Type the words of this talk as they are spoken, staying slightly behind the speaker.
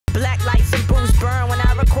Black lights and Bruce burn when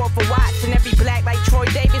I record for Watts, and every black like Troy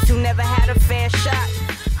Davis who never had a fair shot.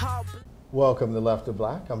 Welcome to Left of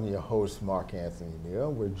Black. I'm your host, Mark Anthony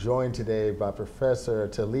Neal. We're joined today by Professor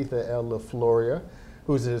Talitha L. LeFlouria,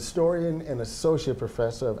 who's a historian and associate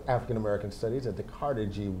professor of African American Studies at the Carter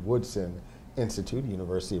G. Woodson Institute,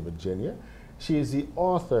 University of Virginia. She is the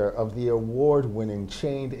author of the award-winning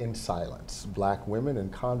Chained in Silence, Black Women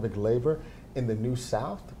and Convict Labor in the New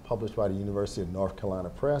South, published by the University of North Carolina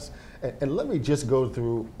Press. And let me just go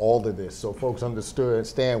through all of this so folks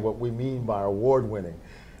understand what we mean by award-winning.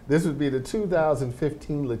 This would be the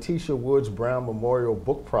 2015 Letitia Woods Brown Memorial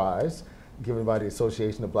Book Prize, given by the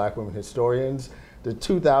Association of Black Women Historians, the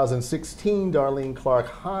 2016 Darlene Clark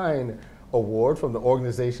Hine Award from the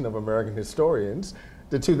Organization of American Historians,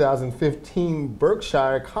 the 2015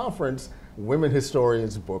 Berkshire Conference Women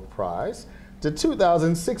Historians Book Prize, the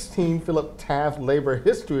 2016 Philip Taft Labor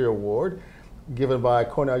History Award, given by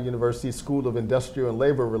Cornell University School of Industrial and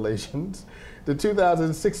Labor Relations, the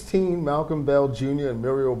 2016 Malcolm Bell Jr. and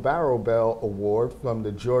Muriel Barrow Bell Award from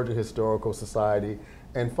the Georgia Historical Society,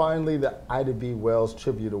 and finally the Ida B. Wells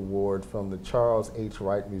Tribute Award from the Charles H.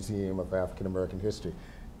 Wright Museum of African American History.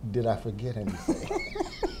 Did I forget anything?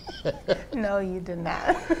 No, you did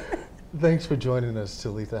not. Thanks for joining us,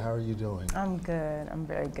 Talitha. How are you doing? I'm good. I'm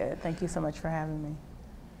very good. Thank you so much for having me.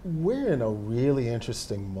 We're in a really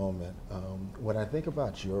interesting moment. When I think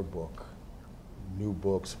about your book, new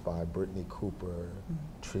books by Brittany Cooper,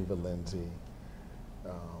 Treva Lindsay,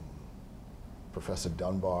 Professor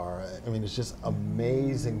Dunbar, I mean, it's just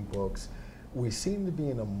amazing books. We seem to be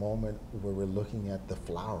in a moment where we're looking at the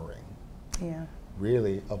flowering,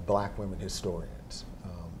 really, of Black women historians.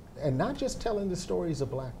 And not just telling the stories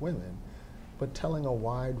of Black women, but telling a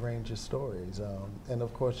wide range of stories. And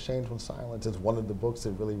of course, Chained in Silence is one of the books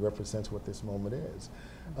that really represents what this moment is.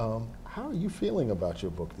 How are you feeling about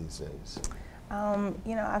your book these days?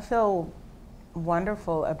 You know, I feel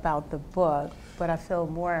wonderful about the book, but I feel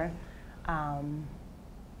more, in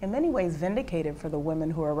many ways, vindicated for the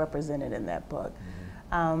women who are represented in that book.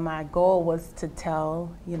 My goal was to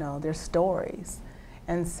tell, you know, their stories.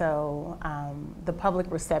 And so the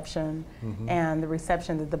public reception and the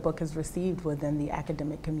reception that the book has received within the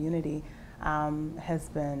academic community has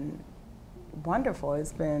been wonderful.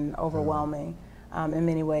 It's been overwhelming in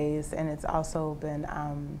many ways, and it's also been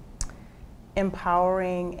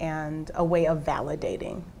empowering and a way of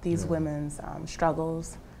validating these women's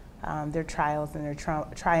struggles, their trials and their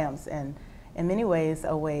triumphs, and in many ways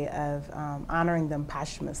a way of honoring them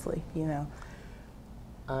posthumously, you know.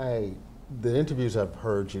 The interviews I've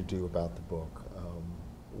heard you do about the book,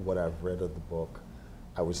 what I've read of the book,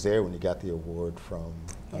 I was there when you got the award from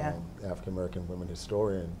African American women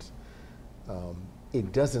historians.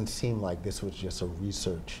 It doesn't seem like this was just a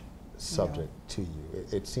research subject to you.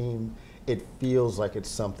 It feels like it's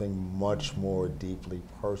something much more deeply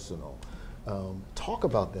personal. Talk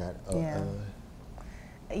about that.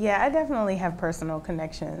 Yeah, I definitely have personal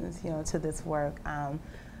connections, you know, to this work.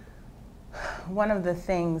 One of the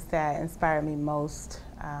things that inspired me most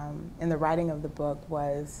in the writing of the book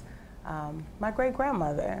was my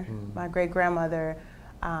great-grandmother. My great-grandmother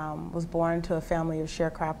was born to a family of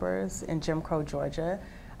sharecroppers in Jim Crow, Georgia.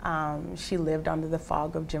 She lived under the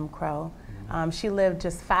fog of Jim Crow. She lived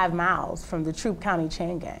just 5 miles from the Troup County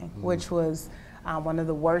chain gang, which was one of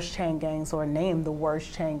the worst chain gangs, or named the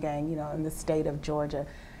worst chain gang, you know, in the state of Georgia.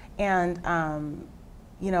 And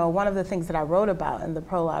you know, one of the things that I wrote about in the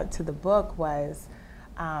prologue to the book was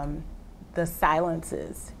the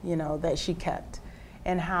silences, you know, that she kept,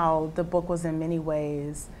 and how the book was in many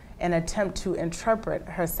ways an attempt to interpret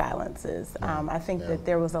her silences. I think that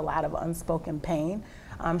there was a lot of unspoken pain.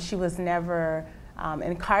 She was never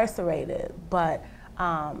incarcerated, but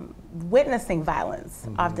witnessing violence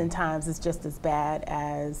oftentimes is just as bad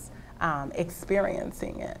as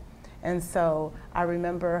experiencing it. And so I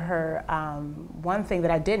remember her, one thing that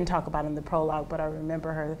I didn't talk about in the prologue, but I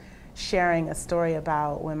remember her sharing a story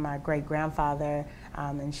about when my great-grandfather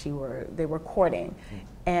and they were courting,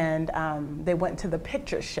 and they went to the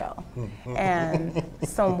picture show. And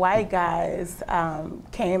some white guys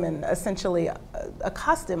came and essentially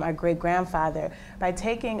accosted my great-grandfather by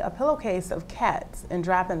taking a pillowcase of cats and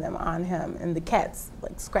dropping them on him, and the cats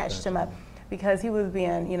like scratched him up, because he was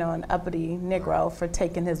being, you know, an uppity Negro for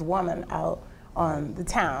taking his woman out on the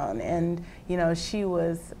town. And, you know, she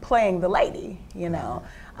was playing the lady, you know.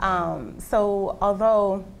 So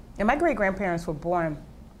although, and my great-grandparents were born,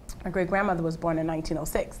 my great-grandmother was born in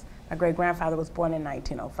 1906. My great-grandfather was born in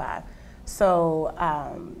 1905. So,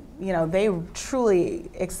 you know, they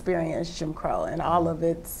truly experienced Jim Crow and all of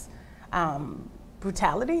its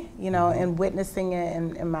brutality, you know, and witnessing it,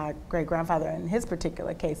 and my great-grandfather in his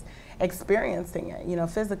particular case, experiencing it, you know,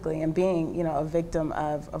 physically, and being, you know, a victim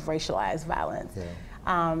of racialized violence. Yeah.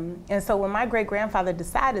 And so when my great-grandfather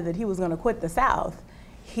decided that he was going to quit the South,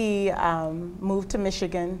 he moved to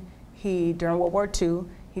Michigan. During World War II,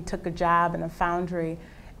 he took a job in a foundry,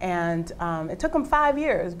 and it took him 5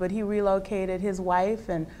 years, but he relocated his wife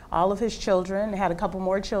and all of his children. They had a couple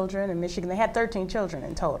more children in Michigan. They had 13 children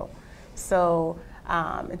in total. So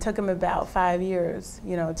it took him about 5 years,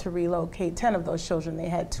 you know, to relocate 10 of those children. They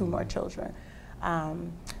had 2 more children.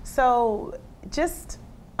 So just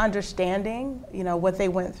understanding, you know, what they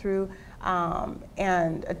went through,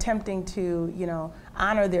 and attempting to, you know,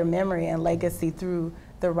 honor their memory and legacy through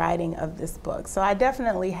the writing of this book. So I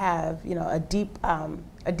definitely have, you know, a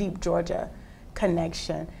deep Georgia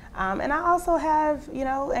connection. And I also have, you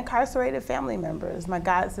know, incarcerated family members. My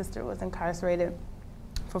god sister was incarcerated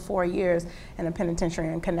for 4 years in a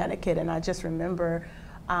penitentiary in Connecticut, and I just remember,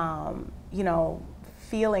 you know,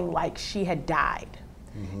 feeling like she had died.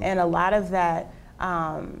 And a lot of that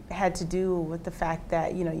had to do with the fact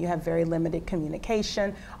that, you know, you have very limited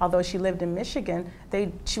communication. Although she lived in Michigan,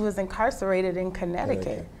 she was incarcerated in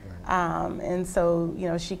Connecticut. And so, you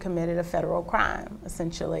know, she committed a federal crime,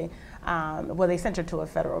 essentially. Well, they sent her to a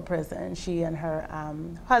federal prison. She and her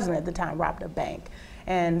husband at the time robbed a bank.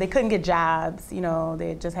 And they couldn't get jobs, you know, they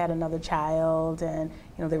had just had another child, and,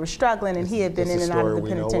 you know, they were struggling, and he had been in and out of the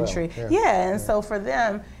penitentiary. And so for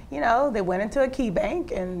them, you know, they went into a key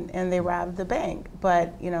bank and they robbed the bank.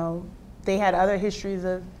 But, you know, they had other histories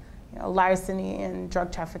of, you know, larceny and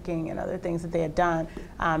drug trafficking and other things that they had done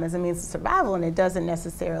as a means of survival, and it doesn't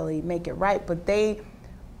necessarily make it right, but they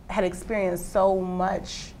had experienced so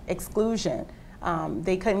much exclusion.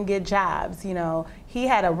 They couldn't get jobs, you know. He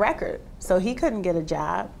had a record, so he couldn't get a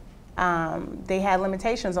job. They had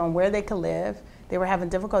limitations on where they could live. They were having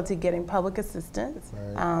difficulty getting public assistance,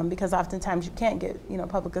 because oftentimes you can't get, you know,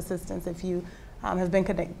 public assistance if you have been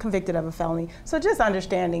convicted of a felony. So just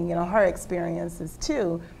understanding, you know, her experiences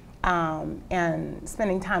too, and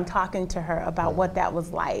spending time talking to her about what that was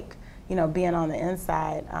like, you know, being on the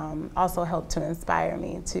inside, also helped to inspire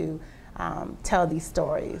me to tell these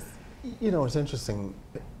stories. You know, it's interesting.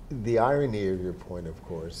 The irony of your point, of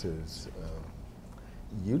course, is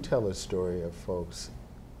you tell a story of folks,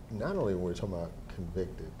 not only when we're talking about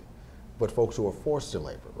convicted, but folks who are forced to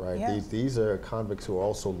labor, right? Yeah. These are convicts who are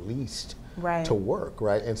also leased to work,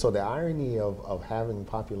 right? And so the irony of having a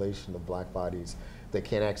population of black bodies that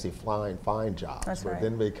can't actually fly and find jobs, but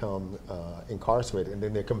then become incarcerated, and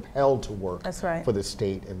then they're compelled to work for the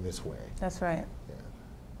state in this way. That's right.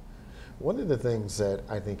 One of the things that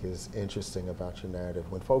I think is interesting about your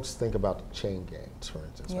narrative, when folks think about chain gangs, for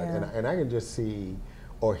instance, right? And I can just see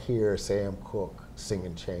or hear Sam Cooke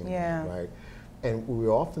singing Chain Gang, right? And we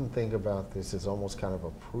often think about this as almost kind of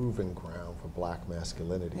a proving ground for black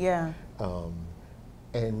masculinity.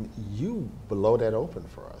 And you blow that open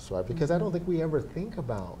for us, right? Because I don't think we ever think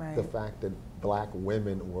about the fact that black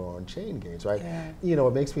women were on chain gangs, right? You know,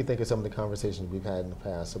 it makes me think of some of the conversations we've had in the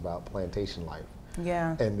past about plantation life.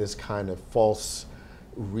 And this kind of false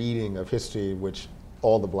reading of history, which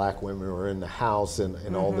all the black women were in the house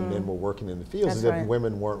and all the men were working in the fields, as if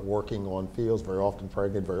women weren't working on fields, very often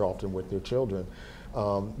pregnant, very often with their children.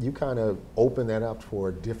 You kind of open that up for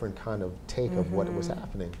a different kind of take of what was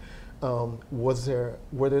happening. Were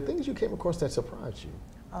there things you came across that surprised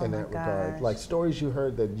you in that regard? Like stories you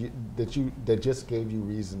heard that just gave you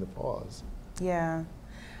reason to pause?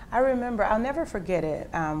 I remember, I'll never forget it,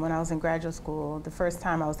 when I was in graduate school, the first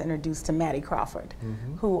time I was introduced to Maddie Crawford,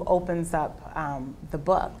 who opens up the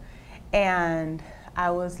book. And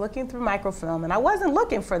I was looking through microfilm, and I wasn't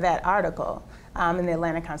looking for that article in the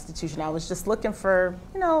Atlanta Constitution. I was just looking for,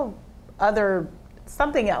 you know,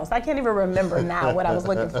 something else. I can't even remember now what I was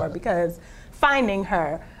looking for, because finding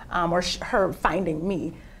her, or her finding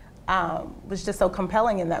me, was just so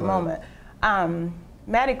compelling in that moment.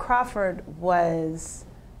 Maddie Crawford was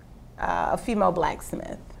a female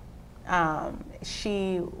blacksmith.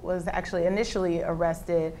 She was actually initially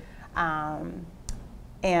arrested and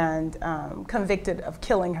convicted of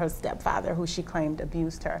killing her stepfather, who she claimed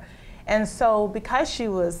abused her. And so because she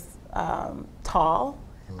was tall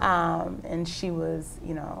and she was,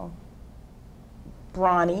 you know,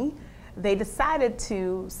 brawny, they decided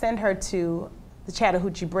to send her to the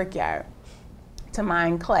Chattahoochee Brickyard to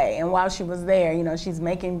mine clay. And while she was there, you know, she's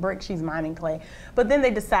making bricks, she's mining clay. But then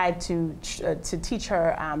they decide to teach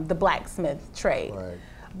her the blacksmith trade.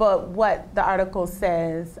 But what the article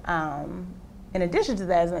says in addition to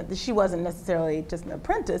that, she wasn't necessarily just an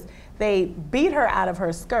apprentice. They beat her out of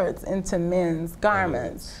her skirts into men's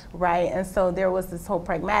garments, right? And so there was this whole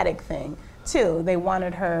pragmatic thing too. They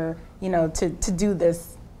wanted her, you know, to do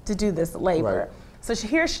this labor. Right. So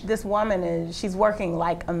this woman is, she's working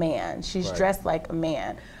like a man. She's Right. dressed like a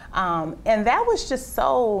man. And that was just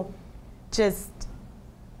so,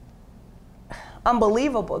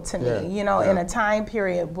 unbelievable to me, you know, in a time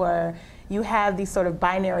period where you have these sort of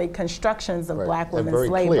binary constructions of Right. black And women's very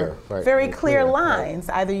labor. clear, right. Very Very clear clear, lines.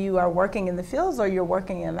 Right. Either you are working in the fields or you're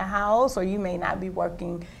working in the house, or you may not be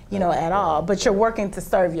working, you know, at all, but you're working to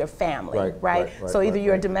serve your family, right? So either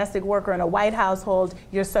you're a domestic worker in a white household,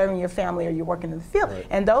 you're serving your family, or you're working in the field. Right.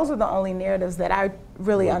 And those were the only narratives that I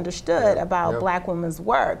really understood about black women's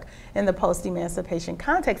work in the post-emancipation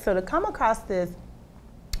context. So to come across this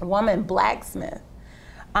woman blacksmith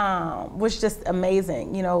was just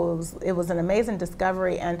amazing. You know, it was an amazing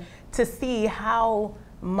discovery, and to see how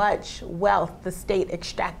much wealth the state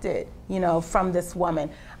extracted, you know, from this woman.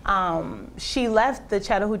 She left the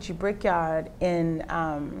Chattahoochee Brickyard in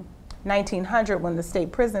 1900 when the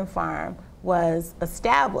state prison farm was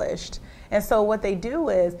established. And so what they do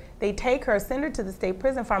is they take her, send her to the state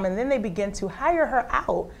prison farm, and then they begin to hire her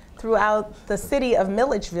out throughout the city of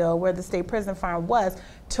Milledgeville, where the state prison farm was,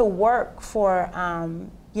 to work for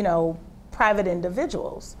you know, private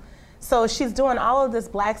individuals. So she's doing all of this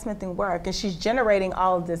blacksmithing work, and she's generating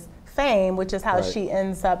all of this fame, which is how she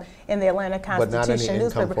ends up in the Atlanta Constitution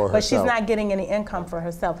newspaper. But she's not getting any income for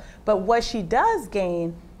herself. But what she does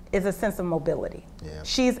gain is a sense of mobility.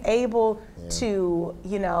 She's able to,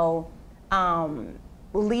 you know,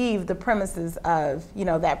 leave the premises of, you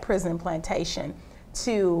know, that prison plantation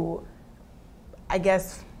to, I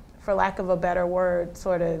guess, for lack of a better word,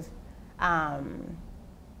 sort of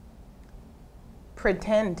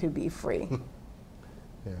pretend to be free.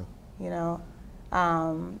 You know,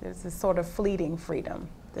 there's this sort of fleeting freedom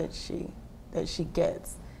that she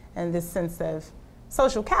gets, and this sense of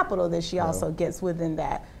social capital that she also gets within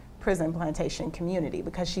that prison plantation community,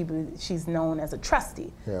 because she's known as a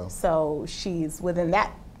trustee. So she's within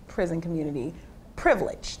that prison community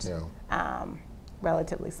privileged,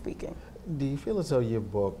 relatively speaking. Do you feel as though your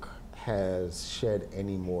book has shed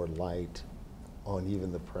any more light on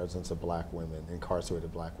even the presence of black women,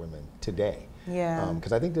 incarcerated black women today?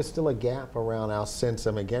 Because I think there's still a gap around our sense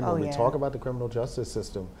of, again, when we talk about the criminal justice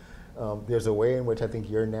system, there's a way in which I think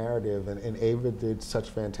your narrative, and Ava did such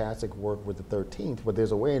fantastic work with the 13th, but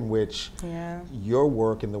there's a way in which your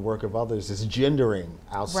work and the work of others is gendering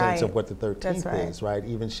our sense of what the 13th is, right?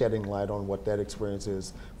 Even shedding light on what that experience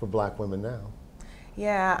is for black women now.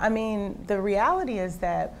 Yeah, I mean, the reality is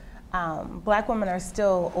that black women are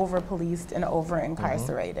still over-policed and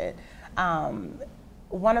over-incarcerated.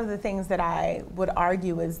 One of the things that I would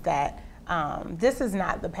argue is that this is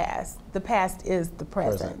not the past. The past is the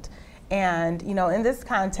present. And, you know, in this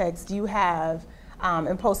context, you have,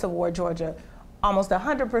 in post-Civil War Georgia, almost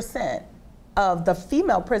 100% of the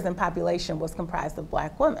female prison population was comprised of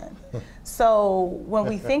black women. So when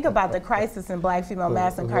we think about the crisis in black female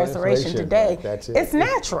mass incarceration today, it's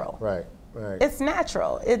natural. It's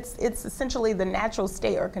natural. It's essentially the natural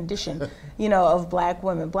state or condition, you know, of black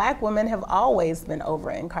women. Black women have always been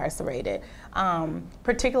over-incarcerated,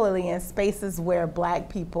 particularly in spaces where black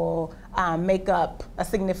people make up a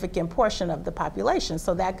significant portion of the population.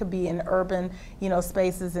 So that could be in urban, you know,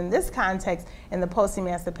 spaces. In this context, in the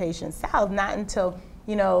post-emancipation South, not until,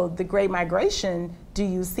 you know, the Great Migration do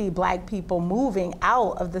you see black people moving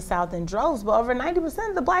out of the South in droves, but over 90%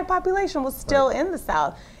 of the black population was still in the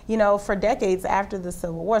South, you know, for decades after the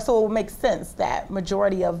Civil War. So it would make sense that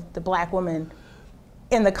majority of the black women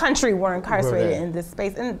in the country were incarcerated in this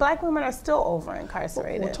space, and black women are still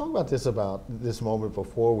over-incarcerated. We'll talk about this moment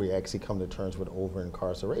before we actually come to terms with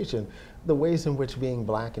over-incarceration, the ways in which being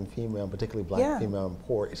black and female, particularly black, female, and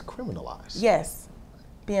poor, is criminalized. Yes,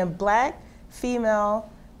 being black, female,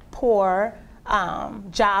 poor,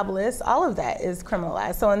 jobless, all of that is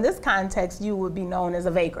criminalized. So in this context, you would be known as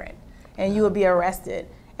a vagrant, and you would be arrested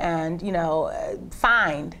and, you know,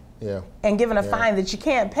 fined, and given a fine that you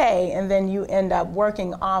can't pay, and then you end up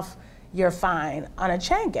working off your fine on a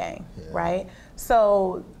chain gang, right?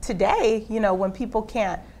 So today, you know, when people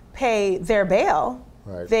can't pay their bail,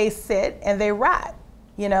 they sit and they rot,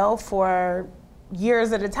 you know, for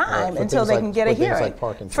years at a time until they can get a hearing.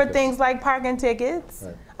 For things like parking tickets,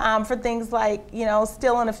 for things like, you know,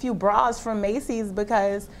 stealing a few bras from Macy's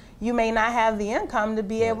because you may not have the income to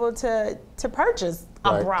be able to purchase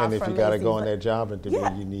a bra from Macy's. And if you got to go on that job interview,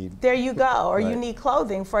 you need... There you go. Or you need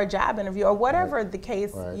clothing for a job interview, or whatever the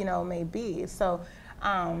case, you know, may be. So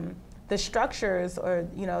the structures or,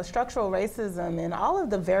 structural racism and all of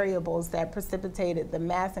the variables that precipitated the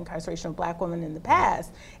mass incarceration of Black women in the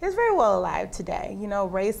past is very well alive today.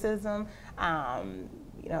 Racism,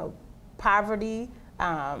 poverty,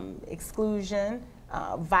 exclusion,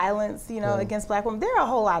 violence, against Black women. There are a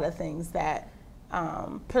whole lot of things that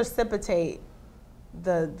precipitate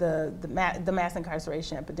the mass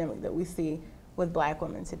incarceration epidemic that we see with Black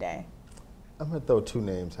women today. I'm going to throw two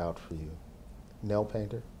names out for you, Nell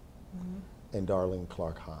Painter and Darlene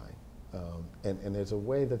Clark Hine. And there's a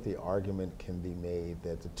way that the argument can be made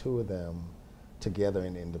that the two of them, together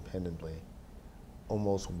and independently,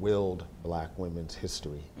 almost willed Black women's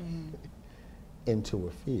history into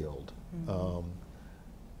a field.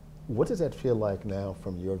 What does that feel like now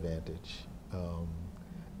from your vantage?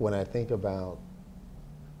 When I think about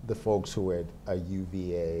the folks who are at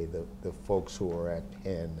UVA, the folks who are at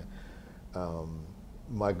Penn,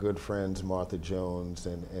 my good friends Martha Jones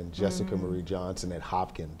and Jessica Marie Johnson at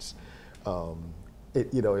Hopkins.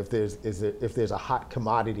 If there's a hot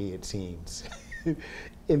commodity, it seems,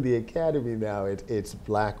 in the academy now, it's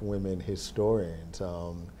Black women historians.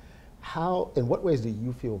 In what ways do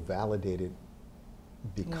you feel validated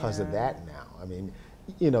because of that now? I mean,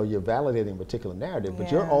 you're validating a particular narrative,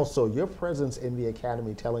 but you're also, your presence in the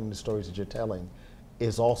academy telling the stories that you're telling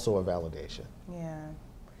is also a validation. Yeah.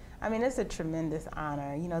 I mean, it's a tremendous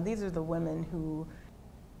honor. These are the women who,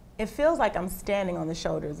 it feels like I'm standing on the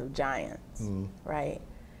shoulders of giants, right?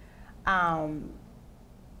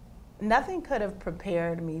 Nothing could have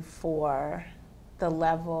prepared me for the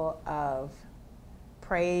level of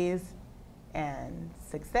praise and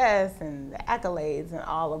success and the accolades and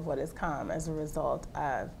all of what has come as a result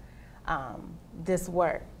of this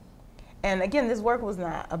work. And again, this work was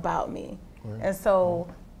not about me. Right. And so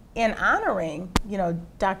in honoring,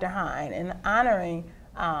 Dr. Hine and honoring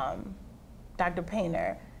Dr.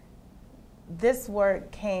 Painter, this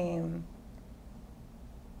work came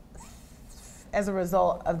as a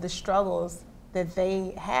result of the struggles that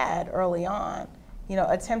they had early on,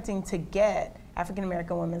 attempting to get African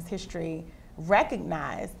American women's history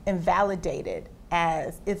recognized and validated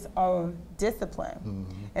as its own discipline.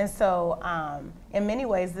 And so in many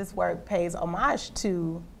ways, this work pays homage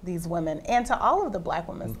to these women and to all of the Black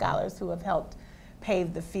women scholars who have helped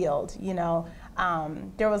pave the field.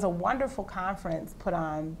 There was a wonderful conference put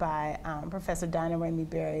on by Professor Dinah Ramey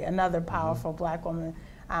Berry, another powerful Black woman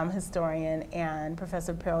historian, and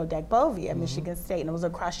Professor Pearl Dagbovie at Michigan State, and it was a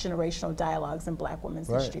cross-generational dialogues in Black women's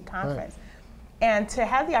history conference. And to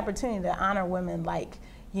have the opportunity to honor women like,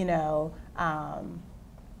 Sharon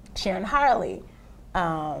Harley,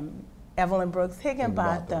 Evelyn Brooks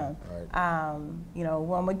Higginbotham,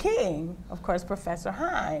 Wilma King, of course, Professor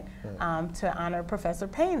Hine, to honor Professor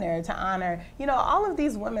Painter, to honor, all of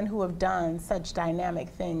these women who have done such dynamic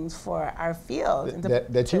things for our field.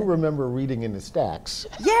 That you remember reading in the stacks.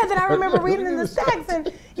 Yeah, that I remember reading in the stacks, and,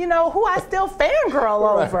 who I still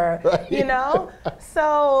fangirl over,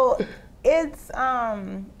 So it's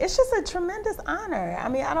just a tremendous honor. I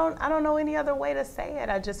mean, I don't know any other way to say it.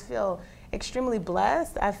 I just feel extremely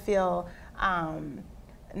blessed. I feel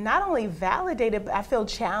not only validated, but I feel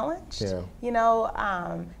challenged.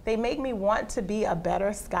 They make me want to be a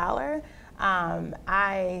better scholar.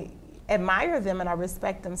 I admire them and I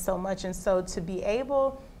respect them so much, and so to be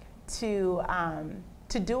able to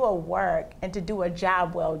do a work and to do a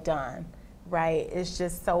job well done, right? It's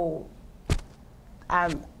just so.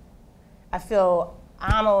 I feel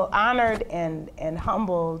honored and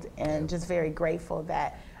humbled and just very grateful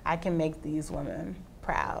that I can make these women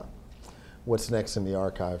proud. What's next in the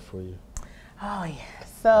archive for you? Oh, yeah.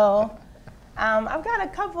 So I've got a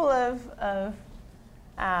couple of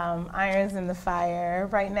irons in the fire.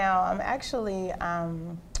 Right now, I'm actually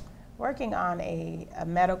working on a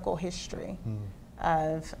medical history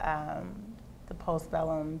of the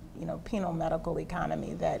postbellum, penal medical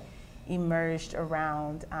economy that emerged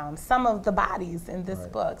around some of the bodies in this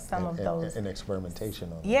book, some of those. And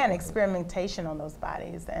experimentation on and experimentation on those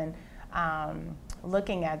bodies, and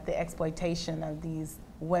looking at the exploitation of these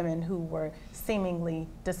women who were seemingly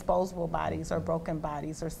disposable bodies or broken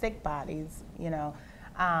bodies or sick bodies,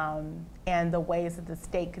 and the ways that the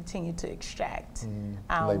state continued to extract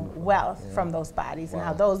wealth from those bodies, and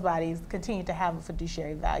how those bodies continue to have a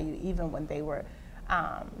fiduciary value even when they were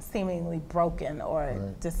seemingly broken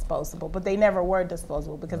or disposable, but they never were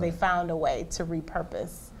disposable because they found a way to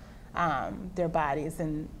repurpose their bodies,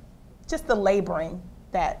 and just the laboring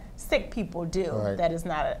that sick people do that is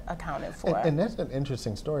not accounted for. And that's an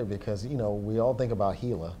interesting story because, we all think about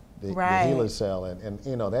HeLa, the HeLa cell, and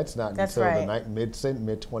that's not until the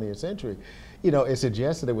mid-20th century. it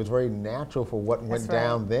suggested it was very natural for what went right.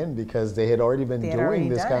 down then, because they had already been doing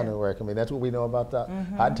this kind it. of work. I mean, that's what we know about the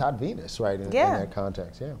Hottentot Venus, right, in that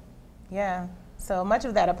context, yeah. Yeah, so much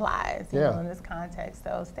of that applies, you know, in this context,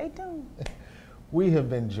 so stay tuned. We have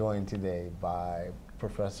been joined today by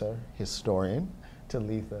Professor Historian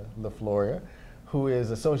Talitha LeFlouria, who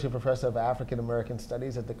is Associate Professor of African American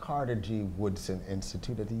Studies at the Carter G. Woodson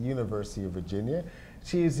Institute at the University of Virginia.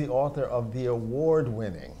 She is the author of the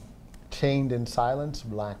award-winning Chained in Silence,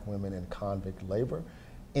 Black Women and Convict Labor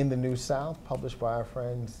in the New South, published by our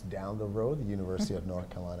friends down the road, the University of North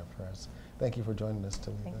Carolina Press. Thank you for joining us,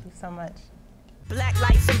 Talitha. Thank you so much. Black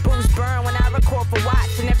lights and booze burn when I record for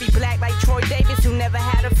Watts, and every black like Troy Davis who never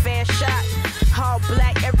had a fair shot. All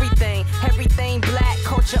black everything, everything black,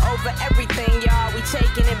 culture over everything, y'all. We